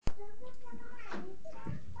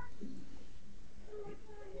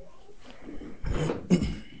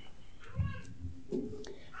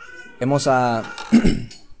Hemos,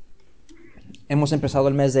 hemos empezado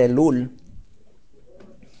el mes de Elul,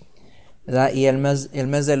 ¿verdad? Y el mes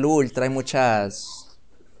de Elul trae muchas,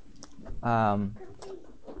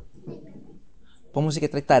 podemos decir que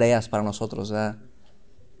trae tareas para nosotros, ¿verdad?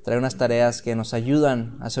 Trae unas tareas que nos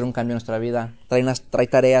ayudan a hacer un cambio en nuestra vida. Trae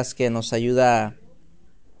tareas que nos ayuda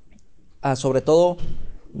a, sobre todo,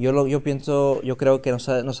 yo creo que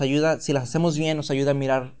nos ayuda, si las hacemos bien, nos ayuda a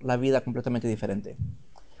mirar la vida completamente diferente.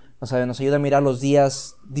 Nos ayuda a mirar los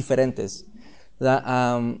días diferentes,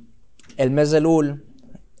 ¿verdad? El mes de Elul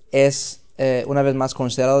es, una vez más,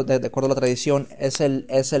 considerado, de acuerdo a la tradición, es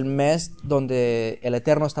el mes donde el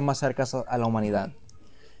Eterno está más cerca a la humanidad.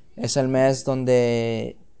 Es el mes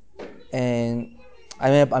donde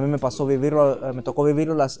a mí me pasó vivirlo, me tocó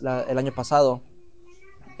vivirlo el año pasado,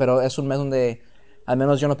 pero es un mes donde, al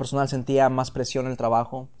menos yo en lo personal, sentía más presión en el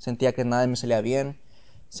trabajo, sentía que nada me salía bien,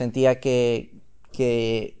 sentía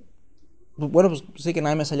bueno, pues sí, que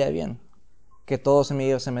nada me salía bien, que todo se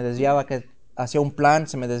me desviaba, que hacía un plan,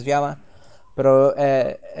 se me desviaba, pero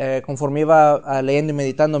conforme iba leyendo y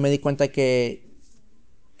meditando me di cuenta que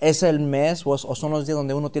es el mes o son los días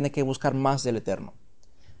donde uno tiene que buscar más del Eterno.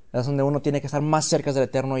 Es donde uno tiene que estar más cerca del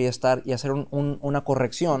Eterno y hacer una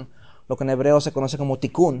corrección, lo que en hebreo se conoce como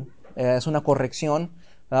tikkun. Es una corrección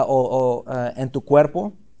en tu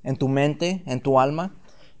cuerpo, en tu mente, en tu alma,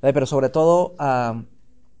 pero sobre todo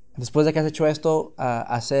después de que has hecho esto,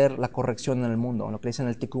 hacer la corrección en el mundo, lo que dicen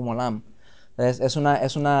el tikkun olam.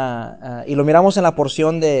 Y lo miramos en la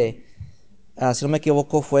porción de, si no me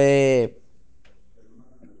equivoco, fue...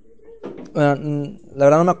 la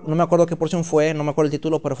verdad no me acuerdo qué porción fue, no me acuerdo el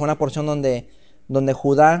título, pero fue una porción donde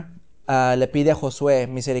Judá le pide a Josué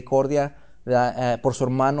misericordia, por su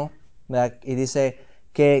hermano, ¿verdad? Y dice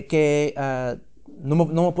que no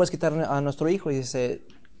me puedes quitar a nuestro hijo, y dice,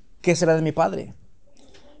 ¿qué será de mi padre?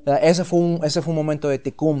 Ese fue un momento de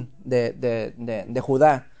tikkun de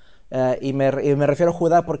Judá. Y me refiero a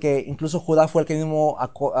Judá porque incluso Judá fue el que mismo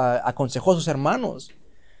aconsejó a sus hermanos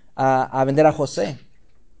a vender a José.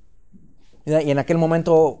 Y en aquel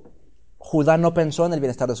momento Judá no pensó en el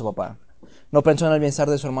bienestar de su papá, no pensó en el bienestar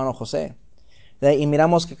de su hermano José. Y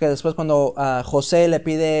miramos que después cuando José le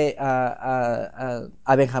pide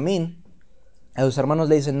a Benjamín, a sus hermanos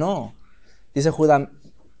le dicen no. Dice Judá,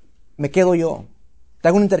 me quedo yo. Te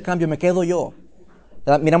hago un intercambio, me quedo yo.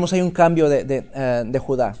 Miramos ahí un cambio de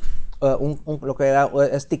Judá, lo que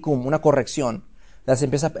es tikkun, una corrección. Se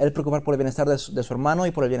empieza a él preocupar por el bienestar de su hermano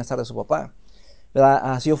y por el bienestar de su papá.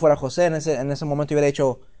 Si yo fuera José, en ese momento hubiera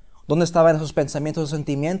dicho, ¿dónde estaban esos pensamientos, esos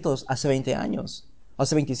sentimientos hace 20 años?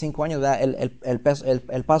 Hace 25 años,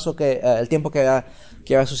 el tiempo que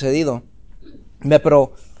había sucedido.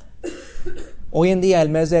 Pero hoy en día, el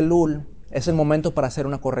mes de Elul es el momento para hacer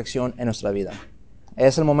una corrección en nuestra vida.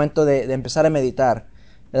 Es el momento de empezar a meditar,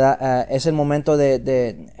 ¿verdad? Es el momento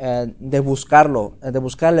de buscarlo, de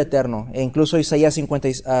buscar al Eterno. E incluso Isaías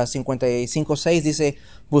 55:6 dice,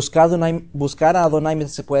 buscar a Adonai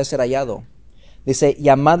mientras se puede ser hallado. Dice,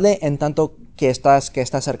 llamadle en tanto que está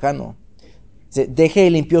cercano. Dice, deje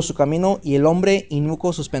limpio su camino y el hombre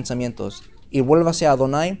inicuo sus pensamientos. Y vuélvase a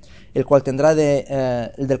Adonai, el cual tendrá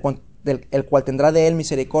el cual tendrá de él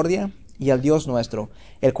misericordia, y al Dios nuestro,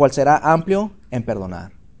 el cual será amplio en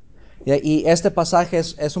perdonar. Y este pasaje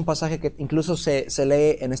es un pasaje que incluso se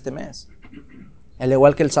lee en este mes. Al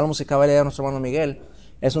igual que el salmo que acaba de leer nuestro hermano Miguel,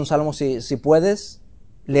 es un salmo, si puedes,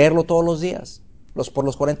 leerlo todos los días, por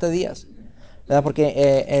los 40 días. ¿Verdad?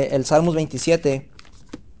 Porque el Salmos 27,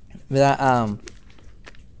 ¿verdad?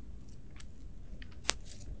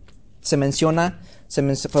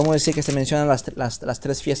 Podemos decir que se mencionan las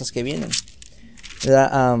tres fiestas que vienen.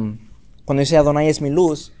 ¿Verdad? Cuando dice Adonai es mi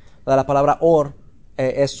luz, ¿verdad? La palabra or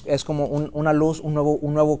es como una luz, un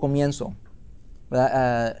nuevo comienzo,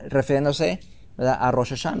 ¿verdad? Refiriéndose, ¿verdad? A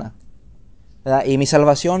Rosh Hashanah, ¿verdad? Y mi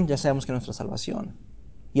salvación, ya sabemos que es nuestra salvación,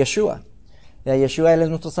 Yeshua. Yeshua, Él es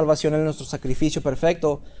nuestra salvación, Él es nuestro sacrificio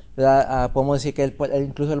perfecto, ¿verdad? Podemos decir que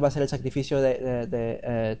incluso Él va a ser el sacrificio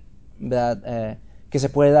 ¿verdad? Que se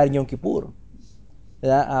puede dar en Yom Kippur,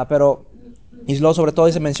 ¿verdad? Pero y luego sobre todo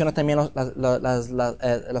se menciona también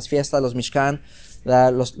las fiestas, los Mishkan,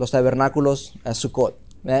 los tabernáculos, Sukkot.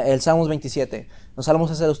 El Salmos 27. Los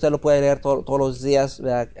Salmos ese usted lo puede leer todos los días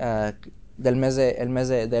del mes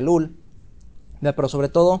de Elul. Pero sobre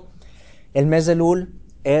todo, el mes de Elul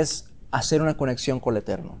es hacer una conexión con el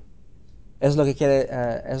Eterno. Es lo que quiere,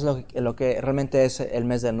 es lo que realmente es el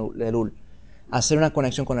mes de Elul. Hacer una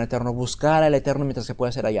conexión con el Eterno, buscar al Eterno mientras que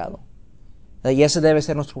pueda ser hallado. Y ese debe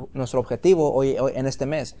ser nuestro objetivo hoy en este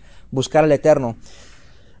mes, buscar al Eterno.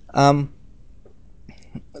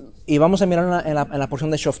 Y vamos a mirar en la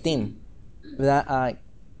porción de Shoftim, ¿verdad?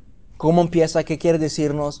 Cómo empieza, qué quiere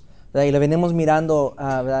decirnos, ¿verdad? Y lo venimos mirando,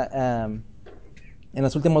 ¿verdad? En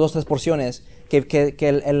las últimas 2-3 porciones, que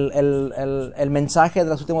el mensaje de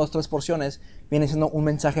las últimas 2-3 porciones viene siendo un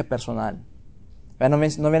mensaje personal. No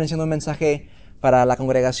viene siendo un mensaje para la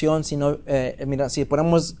congregación, sino, mira, si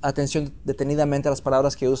ponemos atención detenidamente a las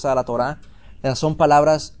palabras que usa la Torah, son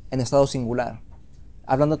palabras en estado singular,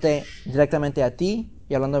 hablándote directamente a ti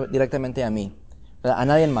y hablando directamente a mí, ¿verdad? A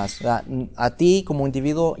nadie más, ¿verdad? A ti como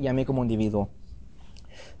individuo y a mí como individuo.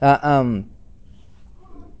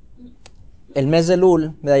 El mes de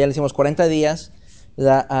Lul, ¿verdad? Ya le hicimos 40 días,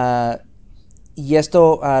 ¿verdad? Y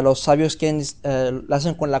esto los sabios que lo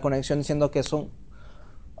hacen con la conexión diciendo que son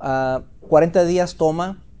 40 días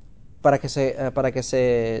toma para que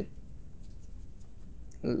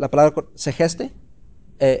la palabra se geste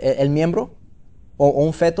el miembro o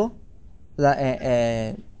un feto, ¿verdad?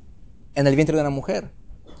 En el vientre de una mujer.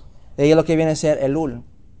 Y ahí lo que viene a ser el Lul,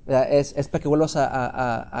 es para que vuelvas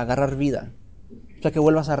a agarrar vida, para que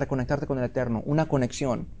vuelvas a reconectarte con el Eterno, una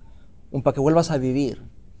conexión, para que vuelvas a vivir.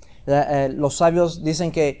 Los sabios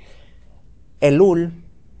dicen que el Lul,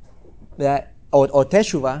 o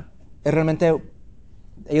Teshuvah, es realmente,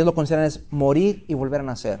 ellos lo consideran es morir y volver a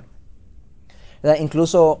nacer.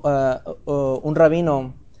 Incluso un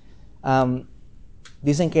rabino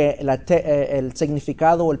dicen que el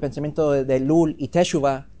significado o el pensamiento de Lul y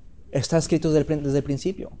Teshuvah está escrito desde el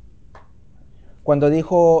principio. Cuando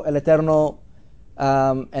dijo el Eterno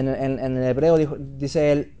en el hebreo,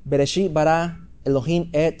 dice él, Bereshit bara Elohim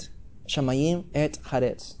et shamayim et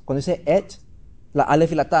haaretz. Cuando dice et, la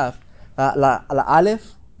alef y la taf, la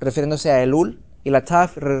alef refiriéndose a Elul y la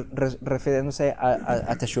taf refiriéndose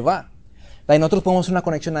a Teshuvah. Y nosotros podemos hacer una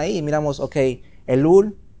conexión ahí y miramos, ok,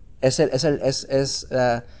 Elul es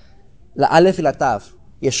la alef y la taf,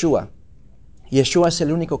 Yeshua. Yeshua es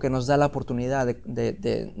el único que nos da la oportunidad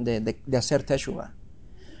de hacer Teshuvah,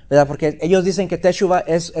 ¿verdad? Porque ellos dicen que Teshuvah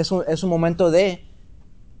es un momento de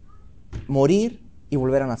morir y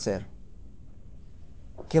volver a nacer.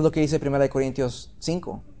 ¿Qué es lo que dice 1 Corintios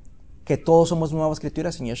 5? Que todos somos nuevas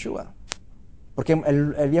criaturas en Yeshua. Porque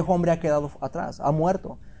el viejo hombre ha quedado atrás, ha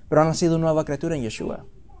muerto, pero ha nacido una nueva criatura en Yeshua.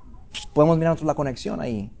 Podemos mirar la conexión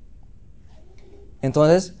ahí.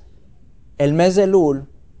 Entonces, el mes de Lul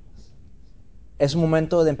es un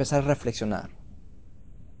momento de empezar a reflexionar,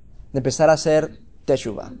 de empezar a hacer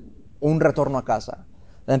Teshuvah, un retorno a casa,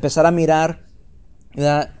 de empezar a mirar,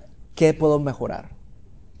 ¿verdad? ¿Qué puedo mejorar?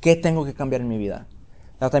 ¿Qué tengo que cambiar en mi vida?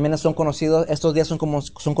 También son conocidos, estos días son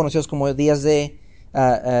conocidos como días en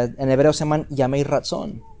hebreo se llaman Yamei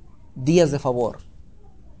Ratzon, días de favor.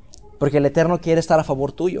 Porque el Eterno quiere estar a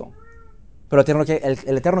favor tuyo. Pero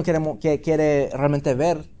el Eterno quiere realmente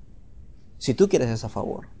ver si tú quieres ese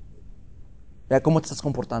favor. ¿Verdad? ¿Cómo te estás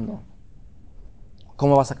comportando?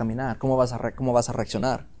 ¿Cómo vas a caminar? ¿Cómo vas a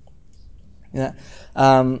reaccionar?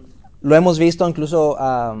 Lo hemos visto incluso.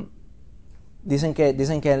 Dicen que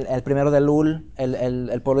el primero de Lul,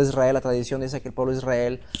 el pueblo de Israel, la tradición dice que el pueblo de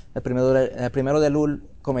Israel, el primero de Lul,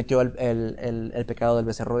 cometió el pecado del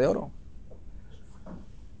becerro de oro.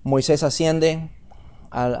 Moisés asciende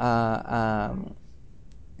al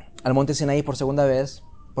monte Sinaí por segunda vez,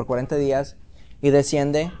 por 40 días, y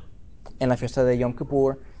desciende en la fiesta de Yom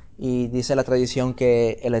Kippur, y dice la tradición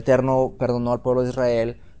que el Eterno perdonó al pueblo de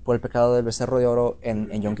Israel por el pecado del becerro de oro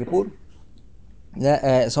en Yom Kippur.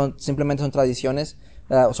 Simplemente son tradiciones,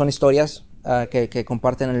 son historias que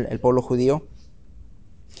comparten el pueblo judío.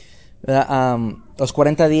 Los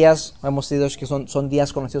 40 días hemos dicho que son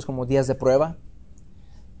días conocidos como días de prueba,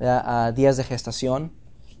 días de gestación,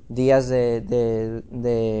 días de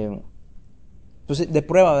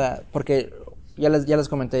prueba, ¿verdad? Porque ya les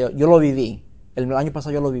comenté, yo lo viví, el año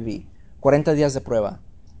pasado yo lo viví, 40 días de prueba,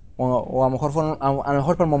 o a lo mejor a lo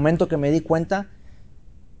mejor por el momento que me di cuenta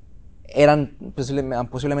eran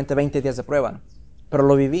posiblemente 20 días de prueba, pero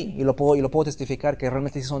lo viví y lo puedo testificar que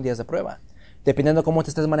realmente sí son días de prueba. Dependiendo de cómo te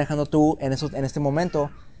estés manejando tú en este momento,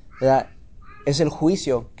 ¿verdad? Es el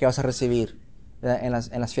juicio que vas a recibir, ¿verdad?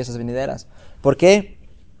 En las fiestas venideras. ¿Por qué?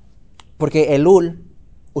 Porque Elul,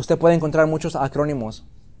 usted puede encontrar muchos acrónimos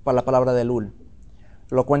para la palabra de Elul.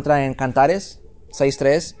 Lo encuentra en Cantares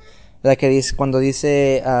 6.3, ¿verdad? Que dice, cuando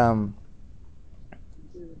dice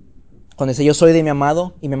yo soy de mi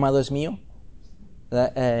amado y mi amado es mío.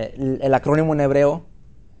 El acrónimo en hebreo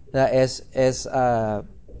es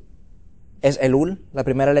Elul. La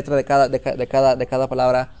primera letra de cada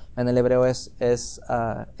palabra en el hebreo es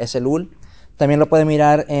Elul. También lo puede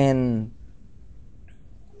mirar en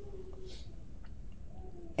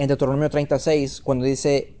Deuteronomio 36, cuando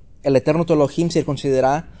dice: el Eterno tu Elohim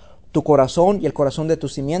circuncidará tu corazón y el corazón de tu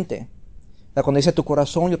simiente. Cuando dice tu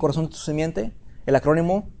corazón y el corazón de tu simiente, el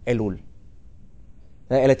acrónimo Elul.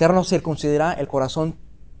 El Eterno circuncidará el corazón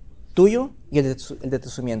tuyo y el de tu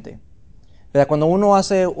simiente. Cuando uno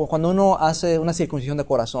hace una circuncisión de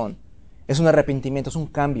corazón, es un arrepentimiento, es un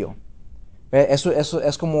cambio. Eso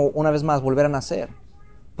es como, una vez más, volver a nacer.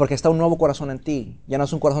 Porque está un nuevo corazón en ti. Ya no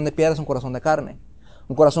es un corazón de piedra, es un corazón de carne.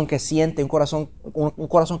 Un corazón que siente, un corazón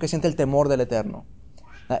que siente el temor del Eterno.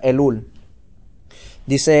 Elul.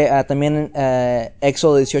 Dice también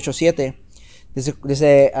Éxodo 18:7.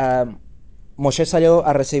 Dice Moshe salió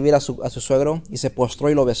a recibir a su suegro y se postró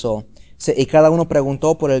y lo besó. Y cada uno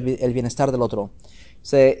preguntó por el bienestar del otro.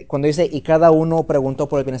 Cuando dice y cada uno preguntó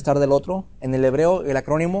por el bienestar del otro, en el hebreo el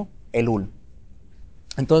acrónimo Elul.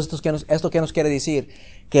 Entonces, ¿esto qué nos quiere decir?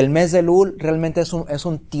 Que el mes de Elul realmente es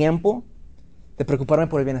un tiempo de preocuparme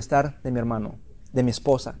por el bienestar de mi hermano, de mi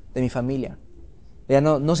esposa, de mi familia. Ya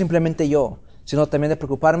no simplemente yo, sino también de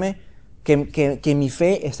preocuparme que mi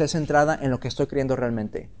fe esté centrada en lo que estoy creyendo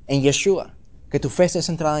realmente, en Yeshua, que tu fe esté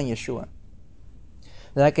centrada en Yeshua.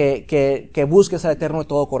 ¿Verdad? Que busques al Eterno de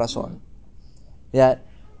todo corazón. ¿Verdad?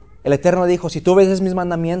 El Eterno dijo, si tú obedeces mis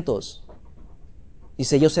mandamientos,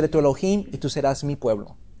 dice, yo seré tu Elohim y tú serás mi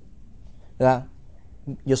pueblo. ¿Verdad?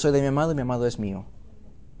 Yo soy de mi amado y mi amado es mío.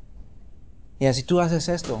 Y si tú haces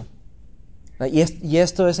esto, y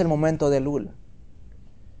esto es el momento de Elul.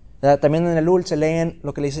 También en Elul se leen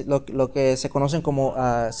lo que se conocen como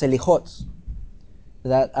selijot,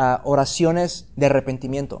 oraciones de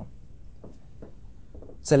arrepentimiento.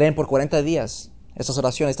 Se leen por 40 días estas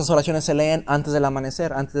oraciones. Estas oraciones se leen antes del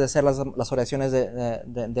amanecer, antes de hacer las oraciones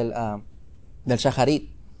del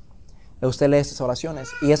Shacharit. Usted lee estas oraciones.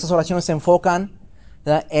 Y estas oraciones se enfocan,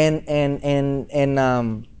 ¿verdad?,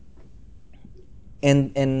 en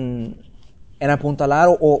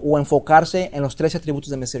apuntalar o enfocarse en los 13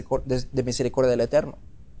 atributos de misericordia del Eterno.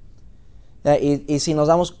 Y si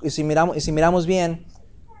miramos bien,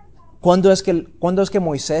 ¿cuándo es que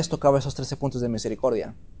Moisés tocaba esos 13 puntos de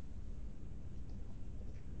misericordia?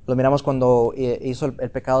 Lo miramos cuando hizo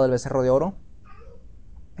el pecado del becerro de oro.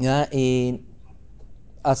 ¿Ya? Y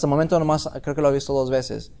hasta el momento nomás creo que lo he visto 2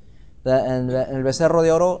 veces. En el becerro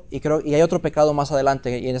de oro, y hay otro pecado más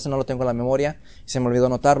adelante, y en ese no lo tengo en la memoria, y se me olvidó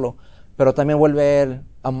anotarlo. Pero también vuelve él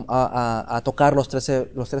a tocar los 13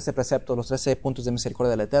 preceptos, los 13 puntos de misericordia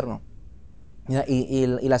del Eterno. ¿Ya? Y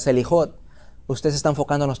la selijot, usted se está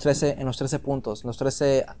enfocando en los 13 puntos, los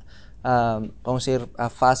 13, vamos a decir,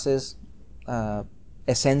 fases,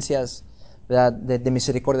 esencias, ¿verdad?, de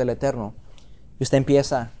misericordia del Eterno. Y usted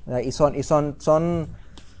empieza, ¿verdad?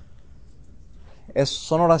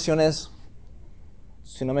 Son oraciones,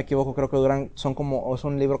 si no me equivoco, creo que es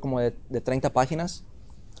un libro como de 30 páginas,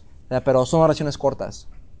 ¿verdad? Pero son oraciones cortas.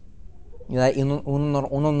 ¿Verdad? Y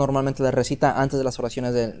uno normalmente las recita antes de las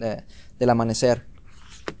oraciones del amanecer.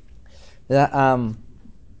 ¿Verdad?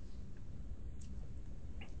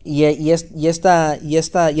 Y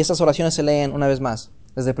estas oraciones se leen una vez más,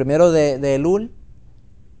 desde el primero de Elul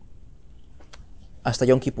hasta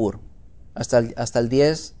Yom Kippur, hasta el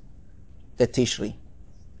 10 de Tishri.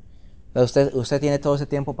 Usted tiene todo ese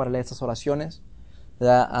tiempo para leer estas oraciones,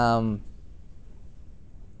 ¿verdad?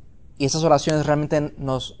 Y estas oraciones realmente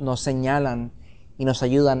nos señalan y nos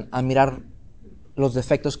ayudan a mirar los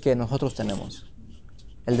defectos que nosotros tenemos,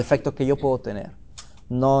 el defecto que yo puedo tener.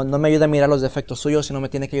 No me ayuda a mirar los defectos suyos, sino me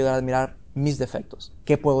tiene que ayudar a mirar mis defectos.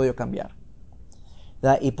 ¿Qué puedo yo cambiar?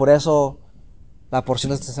 ¿Verdad? Y por eso la porción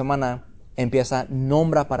de esta semana empieza: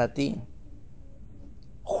 nombra para ti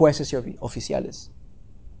jueces y oficiales.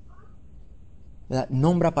 ¿Verdad?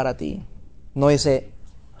 Nombra para ti. No dice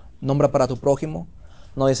nombra para tu prójimo,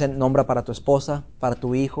 no dice nombra para tu esposa, para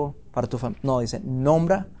tu hijo, para tu familia. No, dice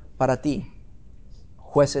nombra para ti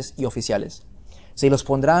jueces y oficiales. Si los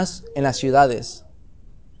pondrás en las ciudades.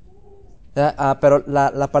 Pero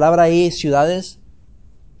la palabra ahí, ciudades,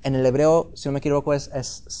 en el hebreo, si no me equivoco, es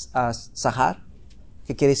sahar,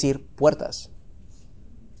 que quiere decir puertas.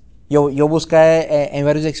 Yo busqué en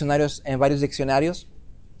varios diccionarios,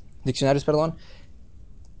 perdón,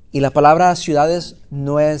 y la palabra ciudades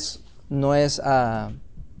no es una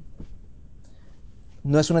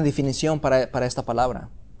definición para esta palabra.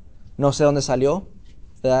 No sé dónde salió,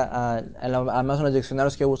 además en los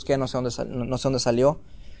diccionarios que busqué no sé dónde salió,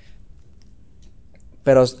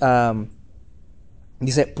 pero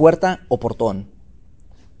dice puerta o portón.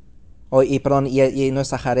 Y no es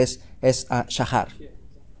sahar, es shahar.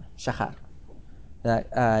 Shahar.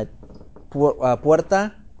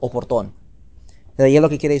 Puerta o portón. De ahí es lo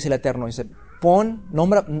que quiere decir el Eterno. Dice,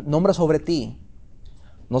 nombra sobre ti,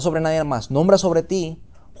 no sobre nadie más, nombra sobre ti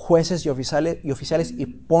jueces y oficiales y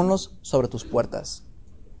ponlos sobre tus puertas.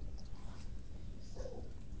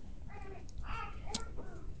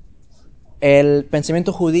 El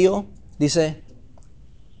pensamiento judío dice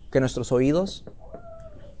que nuestros oídos,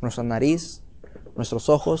 nuestra nariz, nuestros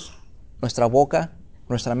ojos, nuestra boca,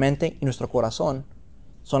 nuestra mente y nuestro corazón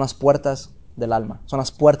son las puertas del alma, son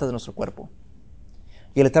las puertas de nuestro cuerpo.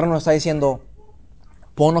 Y el Eterno nos está diciendo,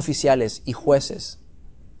 pon oficiales y jueces,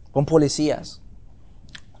 pon policías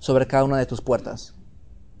sobre cada una de tus puertas.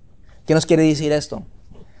 ¿Qué nos quiere decir esto?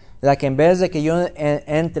 ¿Verdad? Que en vez de que yo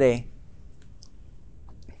entre,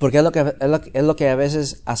 porque es lo que a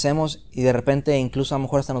veces hacemos y de repente incluso a lo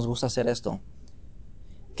mejor hasta nos gusta hacer esto.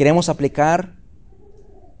 Queremos aplicar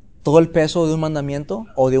todo el peso de un mandamiento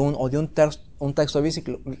o de un texto un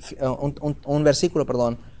versículo,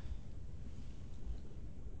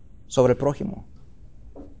 sobre el prójimo.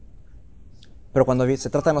 Pero cuando se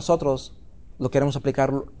trata de nosotros, lo queremos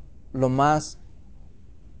aplicar lo más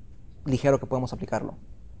ligero que podemos aplicarlo.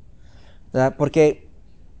 ¿Verdad? Porque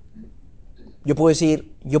yo puedo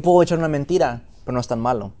decir, yo puedo echar una mentira, pero no es tan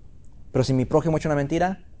malo. Pero si mi prójimo echa una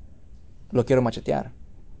mentira, lo quiero machetear.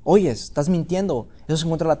 Oye, estás mintiendo, eso se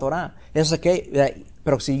encuentra en la Torah. Eso es que,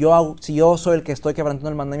 pero si yo soy el que estoy quebrantando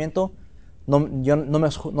el mandamiento, yo no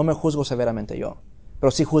me juzgo severamente yo, pero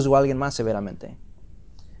sí juzgo a alguien más severamente.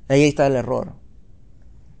 Ahí está el error.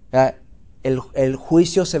 El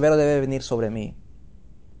juicio severo debe venir sobre mí.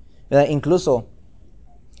 Incluso,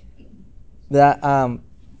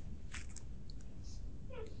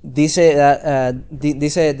 dice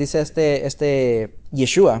este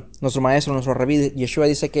Yeshua, nuestro maestro, nuestro rabí Yeshua,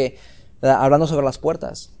 dice que, hablando sobre las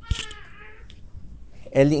puertas,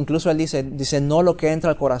 él dice, no lo que entra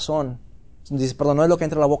al corazón, no es lo que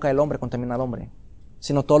entra a la boca del hombre contamina al hombre,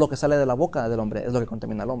 sino todo lo que sale de la boca del hombre es lo que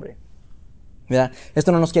contamina al hombre. ¿Verdad?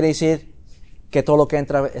 Esto no nos quiere decir que todo lo que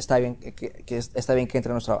entra está bien, que está bien que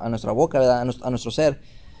entre a nuestra boca, ¿verdad? A nuestro ser.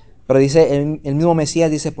 Pero dice, el mismo Mesías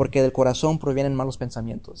dice, porque del corazón provienen malos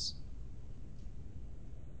pensamientos.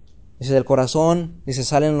 Dice, del corazón, dice,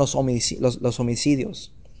 salen los homicidios,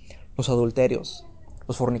 los adulterios,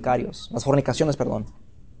 las fornicaciones,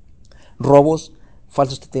 robos,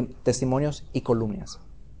 falsos testimonios y calumnias.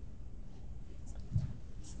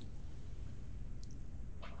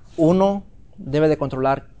 Uno debe de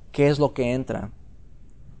controlar qué es lo que entra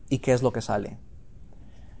y qué es lo que sale.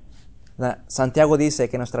 Santiago dice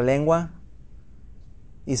que nuestra lengua,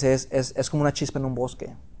 dice, es como una chispa en un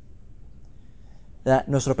bosque.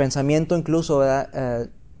 Nuestro pensamiento incluso,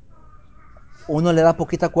 uno le da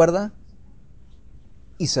poquita cuerda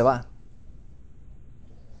y se va.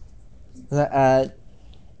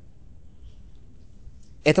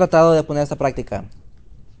 He tratado de poner esta práctica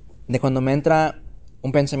de cuando me entra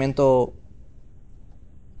un pensamiento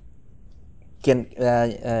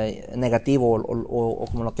negativo o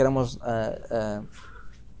como lo queramos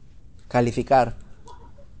calificar.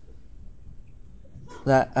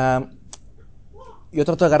 Yo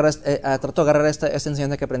trato de agarrar esta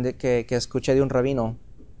enseñanza que escuché de un rabino,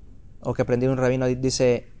 o que aprendí de un rabino,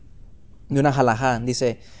 dice, de una halajá,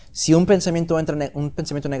 dice, si un pensamiento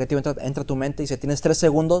negativo entra a tu mente, dice, tienes 3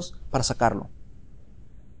 segundos para sacarlo.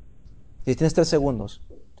 Si tienes 3 segundos.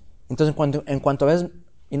 Entonces, en cuanto ves,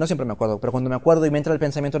 y no siempre me acuerdo, pero cuando me acuerdo y me entra el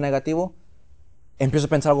pensamiento negativo, empiezo a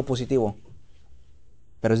pensar algo positivo.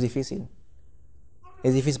 Pero es difícil.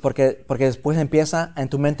 Es difícil porque después en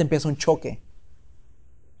tu mente empieza un choque.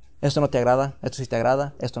 Esto no te agrada, esto sí te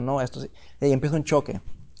agrada, esto no, esto sí. Y empieza un choque.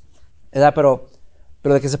 ¿Verdad? Pero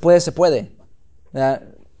de que se puede, se puede. ¿Verdad?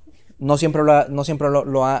 No siempre lo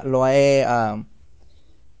he,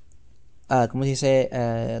 ¿cómo se dice?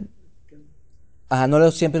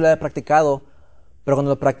 Siempre lo he practicado, pero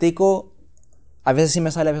cuando lo practico, a veces sí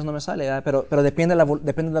me sale, a veces no me sale, ¿verdad? Pero depende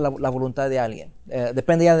de la voluntad de alguien.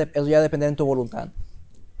 Eso ya depende de tu voluntad.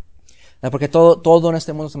 ¿Verdad? Porque todo en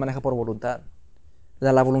este mundo se maneja por voluntad.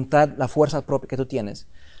 ¿Verdad? La voluntad, la fuerza propia que tú tienes.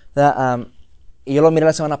 Y yo lo miré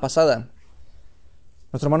la semana pasada.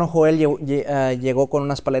 Nuestro hermano Joel llegó con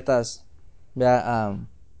unas paletas, ¿verdad?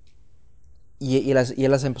 Y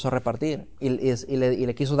él las empezó a repartir. Y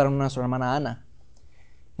le quiso dar una a su hermana Ana.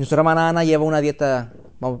 Nuestra hermana Ana lleva una dieta,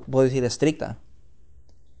 puedo decir, estricta.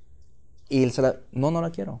 Y él no la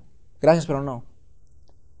quiero. Gracias, pero no.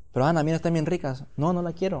 Pero Ana, mira, están bien ricas. No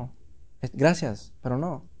la quiero. Gracias, pero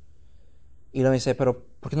no. Y luego me dice, pero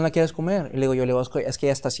 ¿por qué no la quieres comer? Y le digo, es que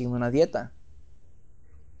ella está haciendo una dieta.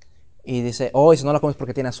 Y dice, y si no la comes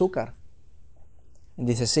porque tiene azúcar. Y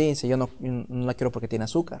dice, sí, yo no la quiero porque tiene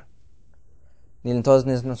azúcar. Y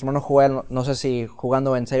entonces nuestro hermano Joel, no sé si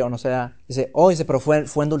jugando en serio o no sea, dice, pero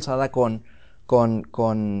fue endulzada con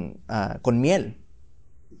miel.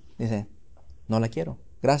 Dice, no la quiero,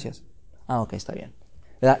 gracias. Ah, ok, está bien.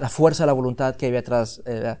 La fuerza de la voluntad que hay atrás,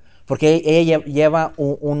 porque ella lleva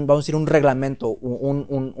vamos a decir, un reglamento,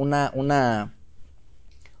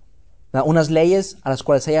 unas leyes a las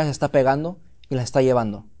cuales ella se está pegando y las está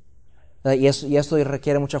llevando. Y esto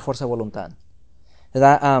requiere mucha fuerza de voluntad.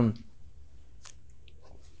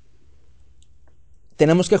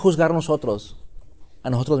 Tenemos que juzgar a nosotros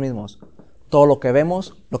mismos, todo lo que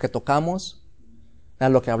vemos, lo que tocamos,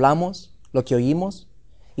 lo que hablamos, lo que oímos,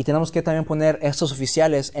 y tenemos que también poner estos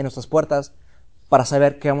oficiales en nuestras puertas para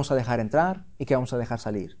saber qué vamos a dejar entrar y qué vamos a dejar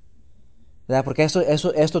salir. ¿Verdad? Porque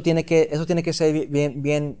esto tiene que ser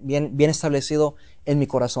bien establecido en mi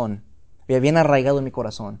corazón, bien arraigado en mi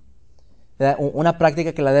corazón. ¿Verdad? Una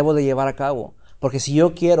práctica que la debo de llevar a cabo, porque si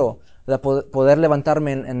yo quiero, ¿verdad?, poder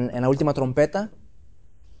levantarme en la última trompeta,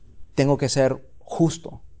 tengo que ser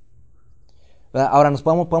justo. ¿Verdad? Ahora nos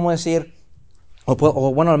podemos decir, o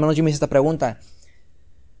bueno, al menos yo me hice esta pregunta.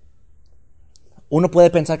 Uno puede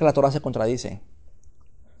pensar que la Torah se contradice,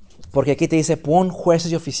 porque aquí te dice, pon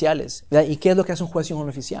jueces y oficiales. ¿Verdad? ¿Y qué es lo que hace un juez y un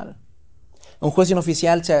oficial? Un juez y un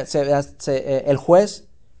oficial, el juez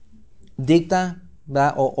dicta,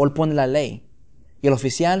 ¿verdad?, o él pone la ley, y el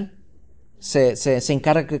oficial se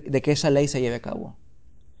encarga de que esa ley se lleve a cabo.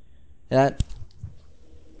 ¿Verdad?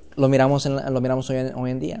 Lo miramos hoy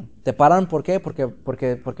en día. Te paran, ¿por qué? Porque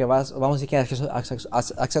vamos a decir que hay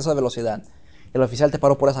acceso a velocidad. El oficial te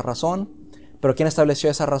paró por esa razón, pero ¿quién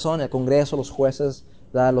estableció esa razón? El Congreso, los jueces,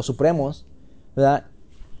 ¿verdad?, los supremos, ¿verdad?,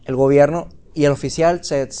 el gobierno, y el oficial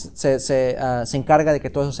se encarga de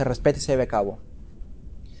que todo eso se respete y se lleve a cabo.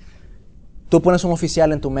 Tú pones un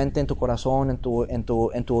oficial en tu mente, en tu corazón, en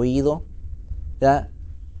tu oído, ¿verdad?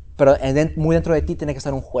 Pero muy dentro de ti tiene que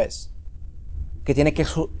estar un juez que tiene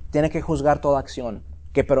que juzgar toda acción,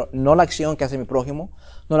 pero no la acción que hace mi prójimo,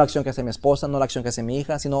 no la acción que hace mi esposa, no la acción que hace mi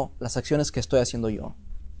hija, sino las acciones que estoy haciendo yo.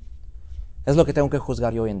 Es lo que tengo que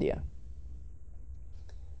juzgar yo hoy en día.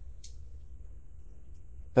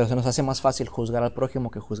 Pero se nos hace más fácil juzgar al prójimo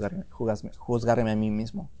que juzgarme a mí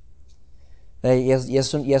mismo.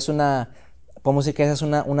 Podemos decir que esa es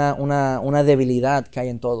una debilidad que hay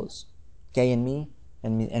en todos, que hay en mí,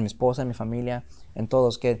 en mi esposa, en mi familia, en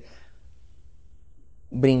todos, que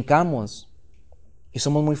brincamos y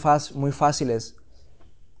somos muy fáciles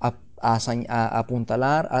a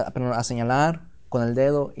apuntalar, a señalar con el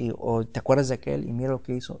dedo, o te acuerdas de aquel y mira lo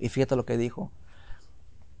que hizo y fíjate lo que dijo.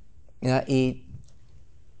 Y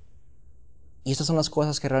estas son las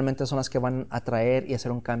cosas que realmente son las que van a traer y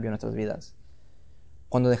hacer un cambio en nuestras vidas.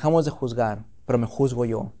 Cuando dejamos de juzgar, pero me juzgo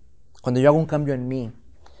yo. Cuando yo hago un cambio en mí.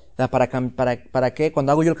 ¿Para qué?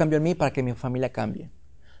 Cuando hago yo el cambio en mí, para que mi familia cambie.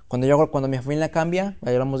 Cuando mi familia cambia,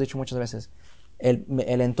 ya lo hemos dicho muchas veces,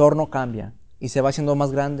 el entorno cambia y se va haciendo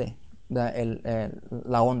más grande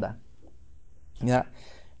la onda. ¿Ya?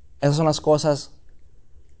 Esas son las cosas,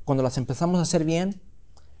 cuando las empezamos a hacer bien,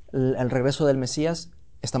 el regreso del Mesías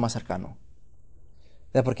está más cercano.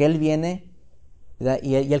 ¿Ya? Porque Él viene,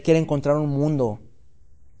 y él quiere encontrar un mundo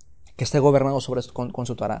que esté gobernado con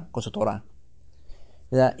su Torah.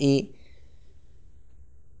 ¿Ya? Y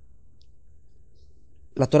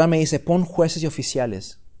la Torah me dice, pon jueces y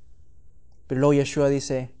oficiales. Pero luego Yeshua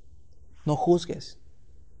dice, no juzgues.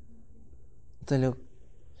 Entonces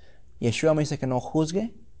Yeshua me dice que no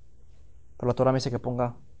juzgue, pero la Torah me dice que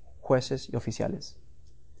ponga jueces y oficiales.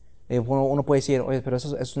 Uno puede decir, oye, pero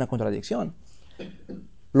eso es una contradicción.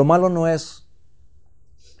 Lo malo es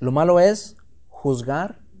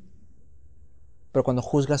juzgar, pero cuando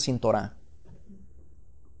juzgas sin Torah.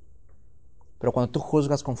 Pero cuando tú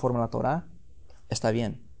juzgas conforme a la Torah, está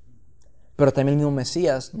bien. Pero también el mismo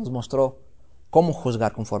Mesías nos mostró cómo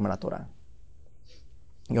juzgar conforme a la Torah.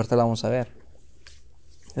 Y ahorita la vamos a ver.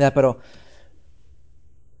 Pero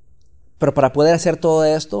para poder hacer todo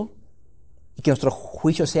esto y que nuestro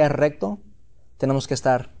juicio sea recto, tenemos que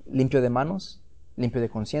estar limpio de manos, limpio de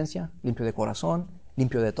conciencia, limpio de corazón,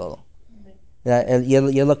 limpio de todo. Y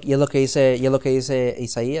es lo que dice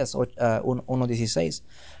Isaías 1:16.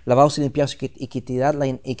 Lavaos y limpiaos y quitad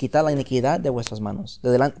la iniquidad de vuestras manos.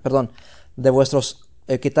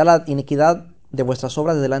 Quitad la iniquidad de vuestras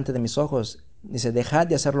obras de delante de mis ojos. Dice, dejad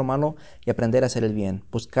de hacer lo malo y aprender a hacer el bien.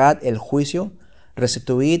 Buscad el juicio,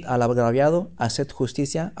 restituid al agraviado, haced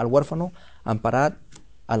justicia al huérfano, amparad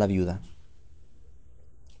a la viuda.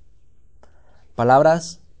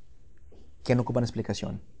 Palabras que no ocupan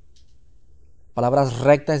explicación. Palabras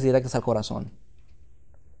rectas y directas al corazón.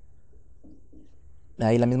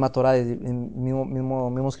 Ahí la misma Torah, el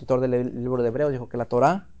mismo escritor del libro de Hebreos dijo que la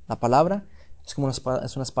Torah, la palabra, es como una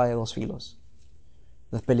espada de dos filos.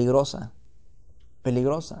 Es peligrosa.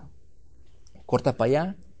 Corta para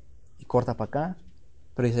allá y corta para acá.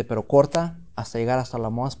 Pero dice, pero corta hasta llegar hasta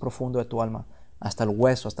lo más profundo de tu alma, hasta el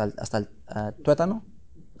hueso, hasta el tuétano,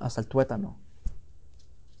 hasta el tuétano.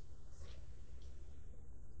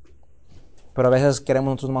 Pero a veces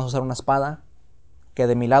queremos nosotros más usar una espada que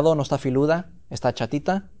de mi lado no está filuda, está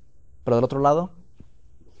chatita, pero del otro lado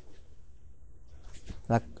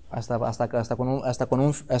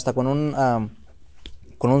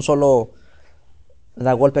con un solo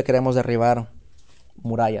golpe queremos derribar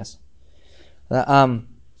murallas.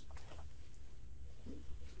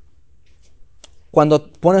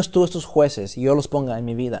 Cuando pones tú estos jueces y yo los ponga en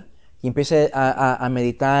mi vida y empiece a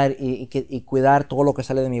meditar y cuidar todo lo que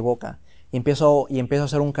sale de mi boca y empiezo a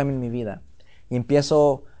hacer un cambio en mi vida y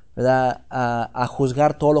empiezo, ¿verdad?, a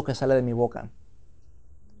juzgar todo lo que sale de mi boca,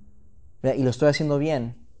 ¿verdad?, y lo estoy haciendo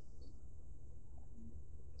bien,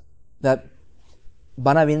 ¿verdad?,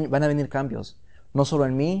 van a venir cambios, no solo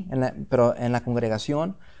en mí, pero en la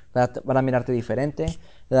congregación, ¿verdad?, van a mirarte diferente,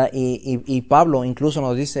 ¿verdad? Y Pablo incluso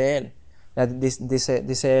nos dice él,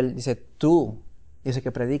 dice tú, dice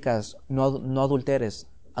que predicas, no adulteres,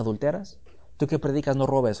 ¿adulteras? Tú que predicas, no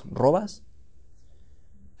robes, ¿robas?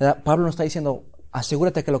 ¿Verdad? Pablo nos está diciendo,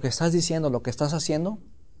 asegúrate que lo que estás diciendo, lo que estás haciendo,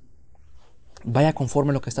 vaya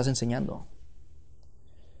conforme a lo que estás enseñando.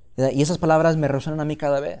 ¿Verdad? Y esas palabras me resuenan a mí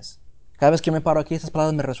cada vez. Cada vez que me paro aquí, estas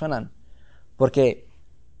palabras me resuenan. Porque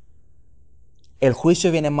el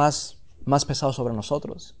juicio viene más pesado sobre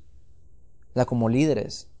nosotros, ¿verdad?, como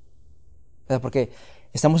líderes. ¿Verdad? Porque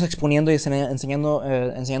estamos exponiendo y enseñando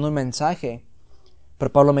un mensaje.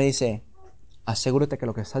 Pero Pablo me dice, asegúrate que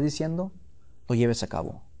lo que estás diciendo lo lleves a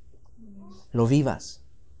cabo. Lo vivas.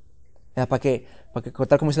 ¿Verdad? Para que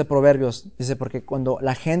tal como dice el Proverbios, dice, porque cuando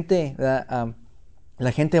la gente va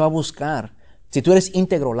a buscar, si tú eres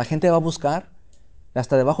íntegro, la gente va a buscar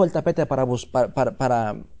hasta debajo del tapete para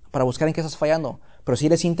buscar en qué estás fallando. Pero si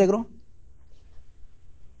eres íntegro,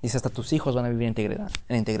 dice, hasta tus hijos van a vivir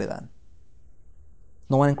en integridad.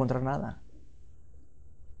 No van a encontrar nada.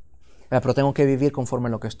 Pero tengo que vivir conforme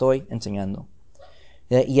a lo que estoy enseñando.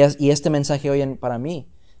 Y este mensaje hoy para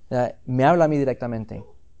mí me habla a mí directamente.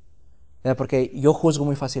 Porque yo juzgo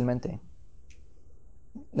muy fácilmente.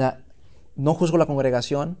 No juzgo la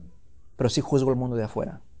congregación, pero sí juzgo el mundo de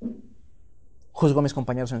afuera. Juzgo a mis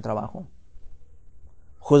compañeros en el trabajo.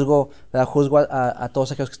 Juzgo a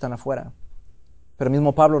todos aquellos que están afuera. Pero el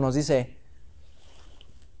mismo Pablo nos dice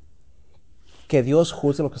que Dios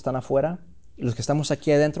juzgue a los que están afuera y los que estamos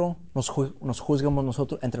aquí adentro nos juzguemos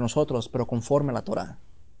entre nosotros, pero conforme a la Torah.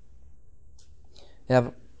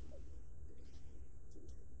 Creo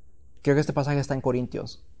que este pasaje está en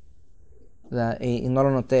Corintios. Y no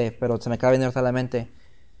lo noté, pero se me acaba de venir a la mente.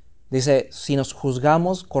 Dice, si nos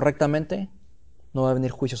juzgamos correctamente, no va a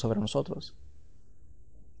venir juicio sobre nosotros.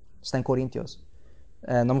 Está en Corintios.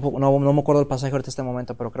 No me acuerdo del pasaje ahorita en este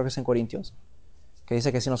momento, pero creo que es en Corintios. Que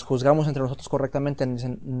dice que si nos juzgamos entre nosotros correctamente,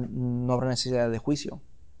 no habrá necesidad de juicio.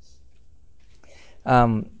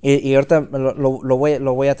 Y ahorita lo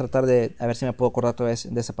voy a tratar de, a ver si me puedo acordar otra vez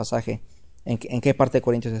de ese pasaje. ¿En qué parte de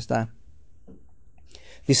Corintios está?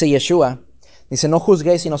 Dice Yeshua, dice, no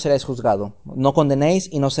juzguéis y no seréis juzgados. No condenéis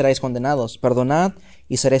y no seréis condenados. Perdonad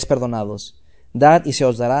y seréis perdonados. Dad y se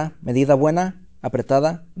os dará medida buena,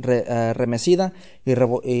 apretada, remecida y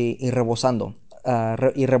rebosando.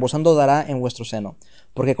 Y rebosando dará en vuestro seno.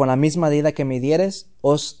 Porque con la misma medida que midieres,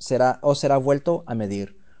 os será vuelto a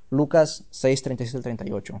medir. Lucas 6, 36 al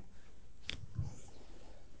 38.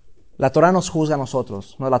 La Torah nos juzga a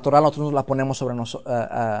nosotros. ¿No? La Torah nosotros nos la ponemos sobre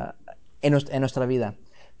en nuestra vida.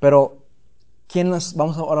 Pero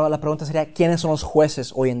ahora la pregunta sería, ¿quiénes son los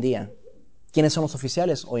jueces hoy en día? ¿Quiénes son los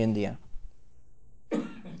oficiales hoy en día?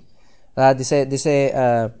 Dice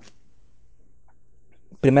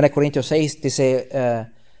 1 Corintios 6,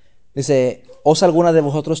 dice, ¿os alguna de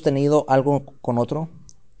vosotros tenido algo con otro?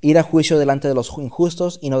 Ir a juicio delante de los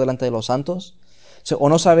injustos y no delante de los santos. ¿O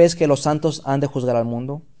no sabéis que los santos han de juzgar al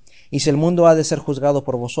mundo? Y si el mundo ha de ser juzgado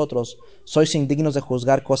por vosotros, sois indignos de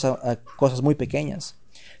juzgar cosas muy pequeñas.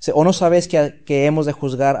 ¿O no sabéis que hemos de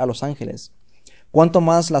juzgar a los ángeles? ¿Cuánto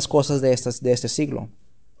más las cosas de este siglo?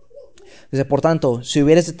 Dice, por tanto, si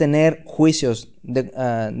hubieres de tener juicios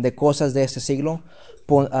de cosas de este siglo,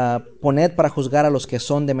 poned para juzgar a los que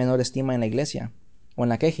son de menor estima en la iglesia o en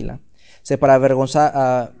la quejila. Para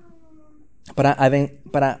avergonzar,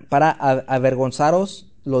 para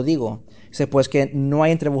avergonzaros, lo digo. Pues que no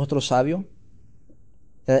hay entre vosotros sabio,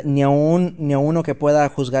 ni aun uno que pueda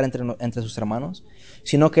juzgar entre sus hermanos,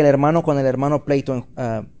 sino que el hermano con el hermano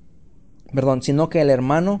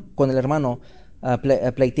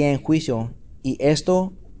pleitea en juicio, y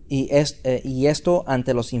esto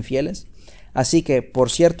ante los infieles. Así que, por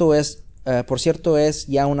cierto es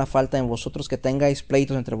ya una falta en vosotros que tengáis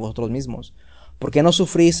pleitos entre vosotros mismos. Porque no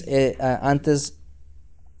sufrís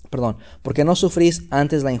porque no sufrís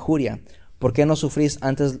antes la injuria. Porque no sufrís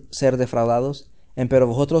antes ser defraudados. Pero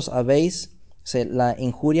vosotros habéis la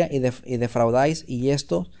injuria y defraudáis y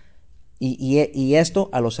esto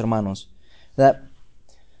a los hermanos. ¿Verdad?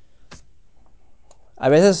 A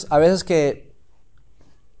veces que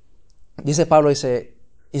dice Pablo, dice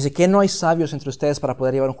que no hay sabios entre ustedes para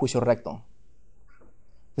poder llevar un juicio recto.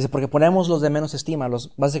 Dice, porque ponemos los de menos estima,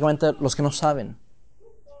 básicamente los que no saben.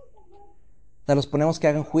 Los ponemos que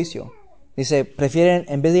hagan juicio. Dice, prefieren,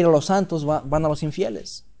 en vez de ir a los santos, van a los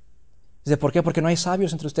infieles. Dice, ¿por qué? Porque no hay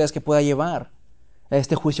sabios entre ustedes que pueda llevar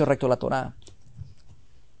este juicio recto a la Torah.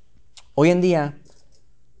 Hoy en día,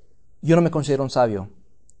 yo no me considero un sabio.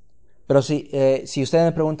 Pero si usted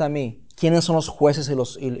me pregunta a mí, ¿quiénes son los jueces y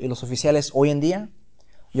los oficiales hoy en día?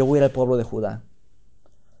 Yo voy a ir al pueblo de Judá.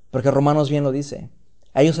 Porque Romanos bien lo dice.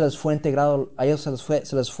 A ellos se les fue integrado, a ellos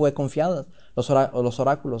se les fue confiado los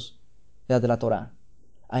oráculos de la Torah.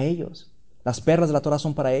 A ellos. Las perlas de la Torah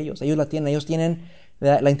son para ellos. Ellos tienen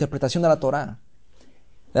la interpretación de la Torah.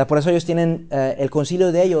 Por eso ellos tienen el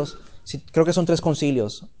concilio de ellos. Creo que son 3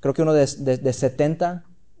 concilios. Creo que uno de 70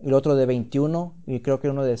 y el otro de 21 y creo que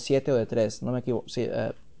uno de 7 o de 3. No me equivoco. Sí,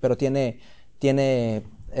 pero tiene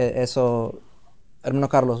eso. Hermano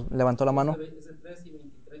Carlos, levantó la mano. Es de 3 y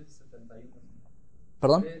 23 y 71.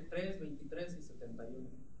 ¿Perdón? 3, 23 y 71.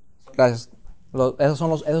 Gracias. Esos son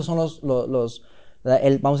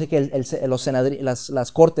vamos a decir que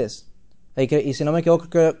las cortes. Y si no me equivoco,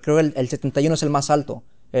 creo que el 71 es el más alto,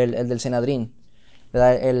 el del Senadrín.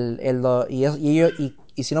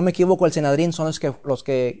 Y si no me equivoco, el Senadrín son los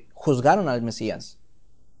que juzgaron al Mesías.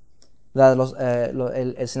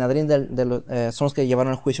 El Senadrín son los que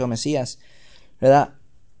llevaron el juicio al Mesías. ¿Verdad?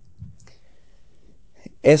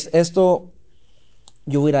 Esto,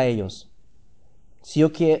 yo voy a ir a ellos. Si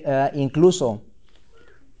yo incluso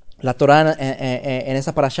la Torah en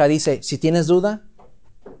esta parasha dice, si tienes duda,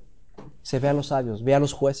 se ve a los sabios, ve a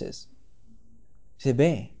los jueces. Se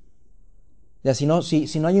ve. Ya, si no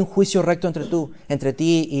hay un juicio recto entre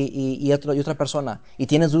ti y otra persona, y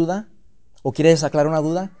tienes duda, o quieres aclarar una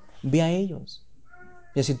duda, ve a ellos.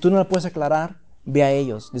 Y si tú no la puedes aclarar, ve a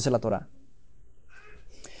ellos, dice la Torah.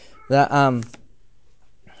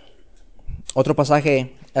 Otro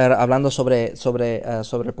pasaje hablando sobre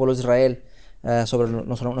el pueblo de Israel, sobre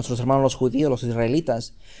nuestros hermanos los judíos, los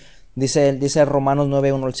israelitas. Dice Romanos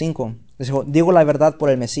 9, 1 al 5. Dice, digo la verdad por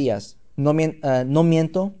el Mesías. No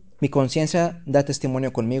miento. Mi conciencia da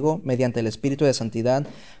testimonio conmigo mediante el Espíritu de Santidad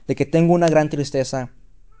de que tengo una gran tristeza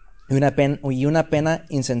y una pena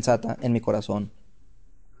insensata en mi corazón.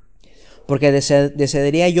 Porque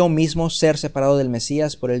desearía yo mismo ser separado del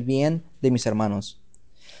Mesías por el bien de mis hermanos,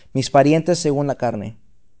 mis parientes según la carne.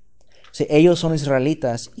 Si ellos son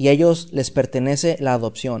israelitas y a ellos les pertenece la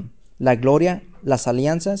adopción, la gloria, las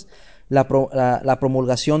alianzas, la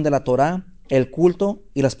promulgación de la Torá, el culto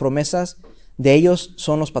y las promesas de ellos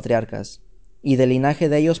son los patriarcas. Y del linaje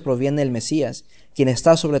de ellos proviene el Mesías, quien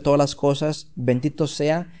está sobre todas las cosas. Bendito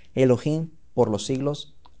sea Elohim por los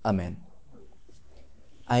siglos. Amén.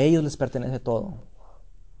 A ellos les pertenece todo.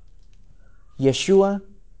 Yeshua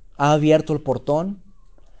ha abierto el portón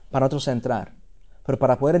para nosotros entrar. Pero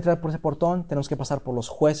para poder entrar por ese portón tenemos que pasar por los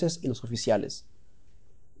jueces y los oficiales.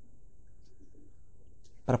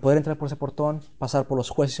 Para poder entrar por ese portón, pasar por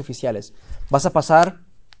los jueces y oficiales. Vas a pasar,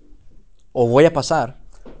 o voy a pasar,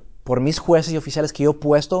 por mis jueces y oficiales que yo he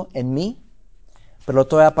puesto en mí, pero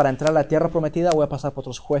todavía para entrar a la tierra prometida voy a pasar por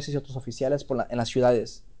otros jueces y otros oficiales en las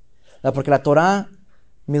ciudades. Porque la Torah,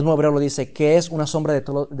 mismo hebreo lo dice, que es una sombra de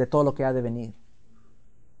todo lo que ha de venir.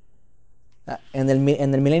 En el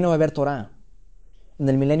milenio va a haber Torah. En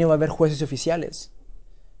el milenio va a haber jueces y oficiales.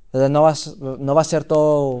 No va a ser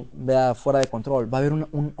todo fuera de control. Va a haber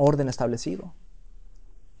un orden establecido.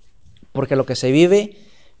 Porque lo que se vive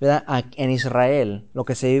en Israel, lo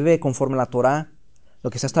que se vive conforme a la Torah, lo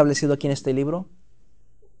que está establecido aquí en este libro,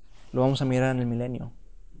 lo vamos a mirar en el milenio.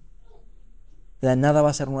 Nada va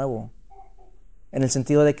a ser nuevo. En el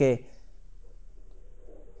sentido de que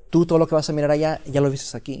tú todo lo que vas a mirar allá, ya lo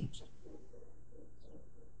viste aquí.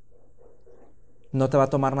 No te va a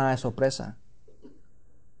tomar nada de sorpresa.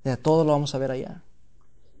 Todo lo vamos a ver allá.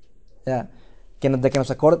 De que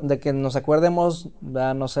nos acuerdemos,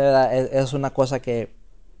 no sé, es una cosa que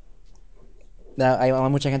hay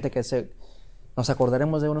mucha gente que nos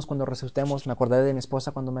acordaremos de unos cuando resucitemos. Me acordaré de mi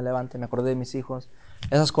esposa cuando me levante, me acordé de mis hijos.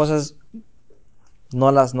 Esas cosas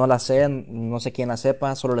no las sé, no sé quién las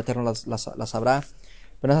sepa, solo el Eterno las sabrá.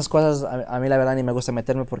 Pero esas cosas a mí la verdad ni me gusta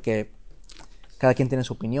meterme porque Cada quien tiene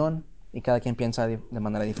su opinión y cada quien piensa de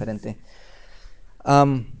manera diferente.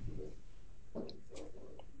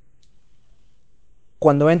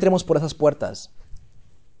 Cuando entremos por esas puertas,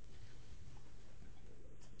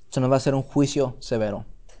 se nos va a hacer un juicio severo.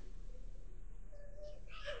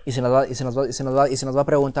 Y se nos va a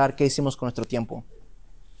preguntar qué hicimos con nuestro tiempo.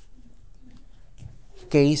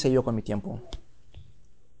 ¿Qué hice yo con mi tiempo?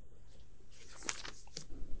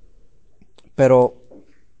 Pero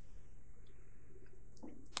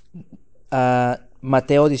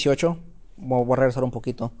Mateo 18, voy a regresar un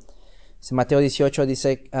poquito. Mateo 18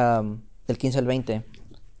 dice del 15 al 20,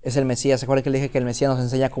 es el Mesías. ¿Se acuerdan que le dije que el Mesías nos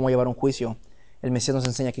enseña cómo llevar un juicio? El Mesías nos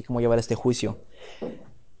enseña aquí cómo llevar este juicio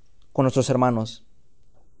con nuestros hermanos.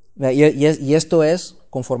 Y esto es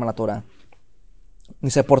conforme a la Torah.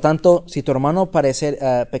 Dice, por tanto, si tu hermano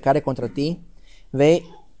pecare contra ti, ve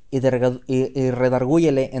y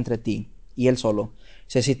redargúyele entre ti y él solo.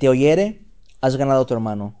 Dice, si te oyere, has ganado a tu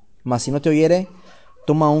hermano. Mas si no te oyere,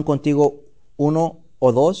 toma aún contigo 1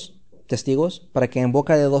 o 2 testigos, para que en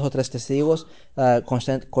boca de 2 o 3 testigos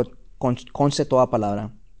conste toda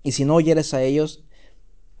palabra. Y si no oyeres a ellos,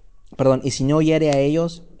 y si no oyere a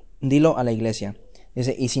ellos, dilo a la iglesia.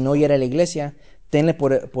 Dice, y si no oyere a la iglesia, tenle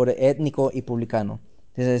por étnico y publicano.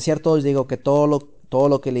 Dice, de cierto os digo que todo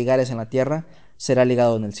lo que ligares en la tierra será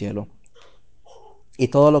ligado en el cielo. Y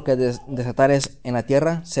todo lo que desatares en la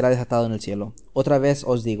tierra será desatado en el cielo. Otra vez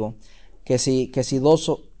os digo que si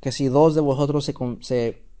dos de vosotros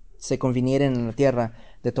se convinieren en la tierra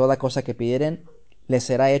de toda cosa que pidieren, les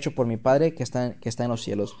será hecho por mi Padre que está en los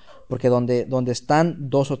cielos. Porque donde están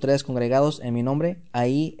 2 o 3 congregados en mi nombre,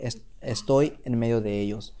 ahí estoy en medio de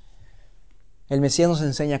ellos. El Mesías nos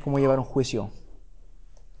enseña cómo llevar un juicio.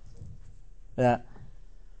 ¿Verdad?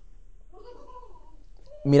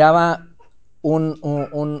 Miraba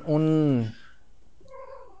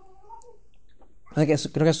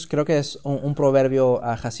creo que es un proverbio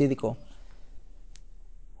jasídico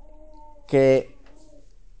que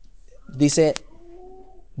dice,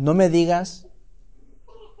 no me digas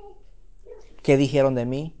qué dijeron de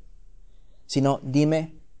mí, sino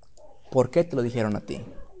dime por qué te lo dijeron a ti.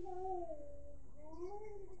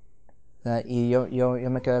 Y yo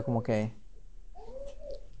me quedé como que,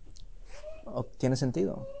 tiene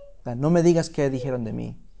sentido. No me digas qué dijeron de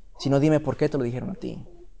mí, sino dime por qué te lo dijeron a ti.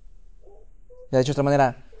 De hecho, de otra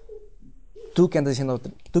manera, ¿tú qué andas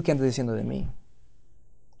diciendo de mí?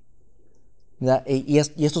 Y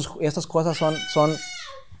estas cosas son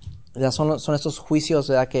estos juicios,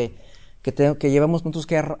 ¿verdad? Que llevamos nosotros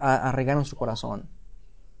que arraigar nuestro corazón,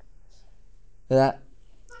 ¿verdad?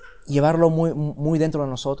 Llevarlo muy, muy dentro de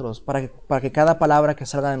nosotros, para que cada palabra que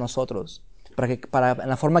salga de nosotros, en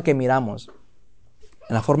la forma que miramos,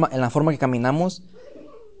 en la forma que caminamos,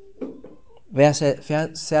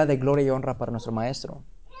 sea de gloria y honra para nuestro Maestro,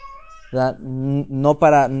 ¿verdad? No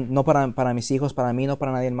para mis hijos, para mí, no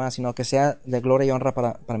para nadie más, sino que sea de gloria y honra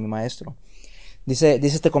para mi Maestro. Dice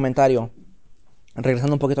este comentario,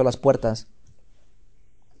 regresando un poquito a las puertas,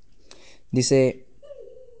 dice,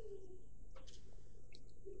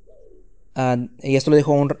 y esto lo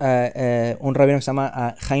dijo un rabino que se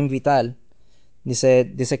llama Jaime Vital.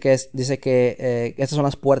 Dice que estas son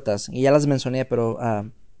las puertas, y ya las mencioné, pero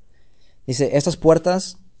dice, estas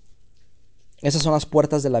son las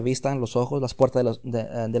puertas de la vista, los ojos, las puertas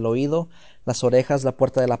del oído, las orejas, la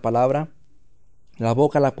puerta de la palabra, la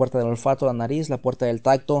boca, la puerta del olfato, la nariz, la puerta del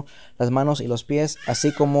tacto, las manos y los pies,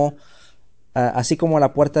 así como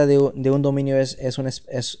la puerta de un dominio es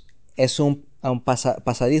un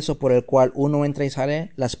pasadizo por el cual uno entra y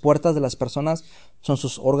sale. Las puertas de las personas son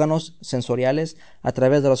sus órganos sensoriales, a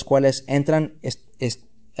través de los cuales entran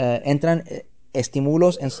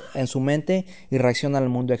estímulos en su mente y reaccionan al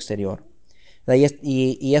mundo exterior.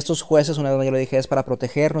 Y estos jueces, una vez yo lo dije, es para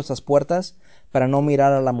proteger nuestras puertas, para no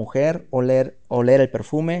mirar a la mujer, oler el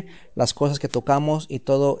perfume, las cosas que tocamos y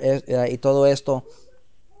todo esto,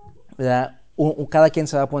 ¿verdad? Cada quien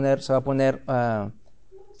se va a poner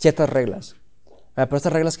ciertas reglas. Pero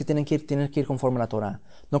estas reglas que tienen que ir conforme a la Torah.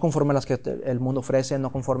 No conforme a las que el mundo ofrece,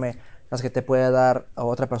 no conforme a las que te puede dar a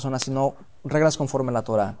otra persona, sino reglas conforme a la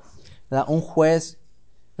Torah. ¿Verdad? Un juez,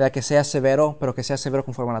 ¿verdad?, que sea severo, pero que sea severo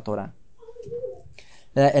conforme a la Torah.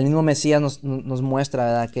 ¿Verdad? El mismo Mesías nos muestra,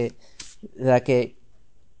 ¿verdad?, que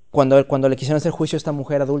cuando le quisieron hacer juicio a esta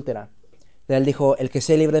mujer adúltera, ¿verdad?, él dijo, el que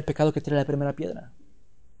sea libre de pecado que tire la primera piedra.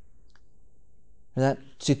 ¿Verdad?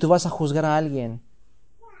 Si tú vas a juzgar a alguien,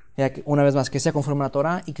 una vez más, que sea conforme a la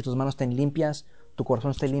Torah y que tus manos estén limpias, tu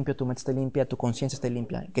corazón esté limpio, tu mente esté limpia, tu conciencia esté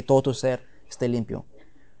limpia, que todo tu ser esté limpio.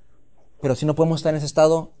 Pero si no podemos estar en ese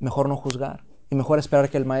estado, mejor no juzgar y mejor esperar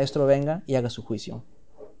que el Maestro venga y haga su juicio.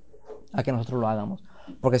 a que nosotros lo hagamos.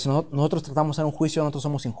 Porque si nosotros tratamos de hacer un juicio, nosotros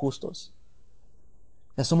somos injustos.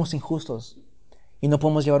 Ya somos injustos. Y no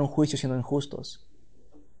podemos llevar un juicio siendo injustos.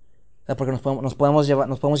 Porque nos podemos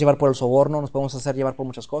llevar por el soborno, nos podemos hacer llevar por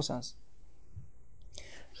muchas cosas.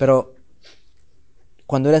 Pero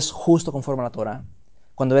cuando eres justo conforme a la Torah,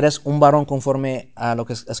 cuando eres un varón conforme a lo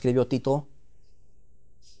que escribió Tito,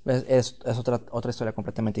 es otra historia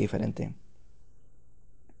completamente diferente.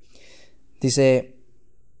 Dice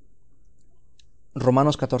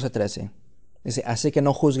Romanos 14:13. Dice, así que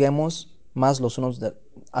no juzguemos más los unos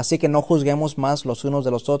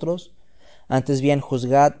de los otros, antes bien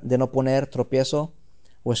juzgad de no poner tropiezo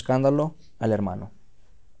o escándalo al hermano.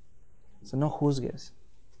 Dice, no juzgues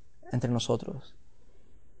entre nosotros,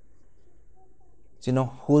 sino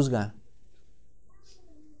juzga,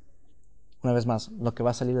 una vez más, lo que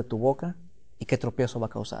va a salir de tu boca y qué tropiezo va a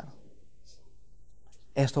causar.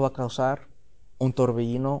 Esto va a causar un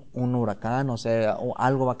torbellino, un huracán, o sea, o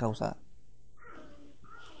algo va a causar.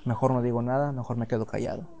 Mejor no digo nada, mejor me quedo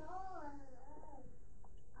callado.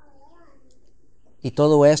 Y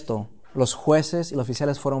todo esto, los jueces y los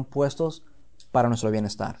oficiales fueron puestos para nuestro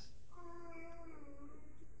bienestar.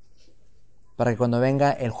 Para que cuando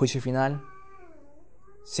venga el juicio final,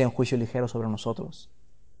 sea un juicio ligero sobre nosotros.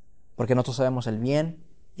 Porque nosotros sabemos el bien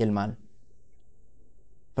y el mal.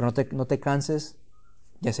 Pero no te canses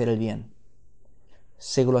de hacer el bien.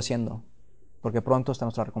 Síguelo haciendo, porque pronto está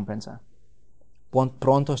nuestra recompensa.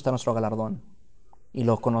 Pronto está nuestro galardón. Y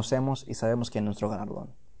lo conocemos y sabemos quién es nuestro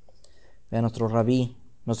galardón. Vea, nuestro rabí,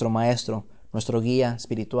 nuestro maestro, nuestro guía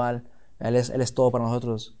espiritual. Él es todo para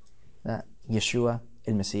nosotros. Yeshua,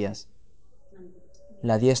 el Mesías.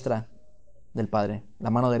 La diestra del Padre, la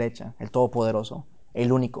mano derecha, el Todopoderoso,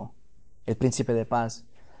 el único, el príncipe de paz,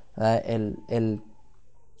 el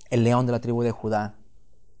león de la tribu de Judá.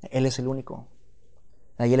 Él es el único.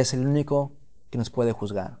 Y Él es el único que nos puede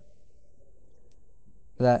juzgar.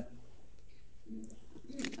 ¿Verdad?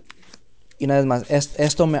 Y una vez más,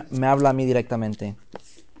 esto me habla a mí directamente.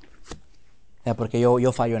 Porque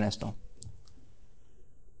yo fallo en esto.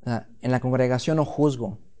 En la congregación no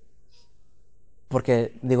juzgo.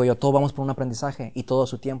 Porque digo yo, todos vamos por un aprendizaje y todo a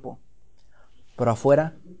su tiempo. Pero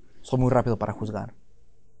afuera, soy muy rápido para juzgar.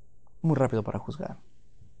 Muy rápido para juzgar.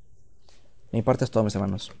 Mi parte es todo, mis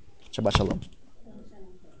hermanos. Shabbat Shalom.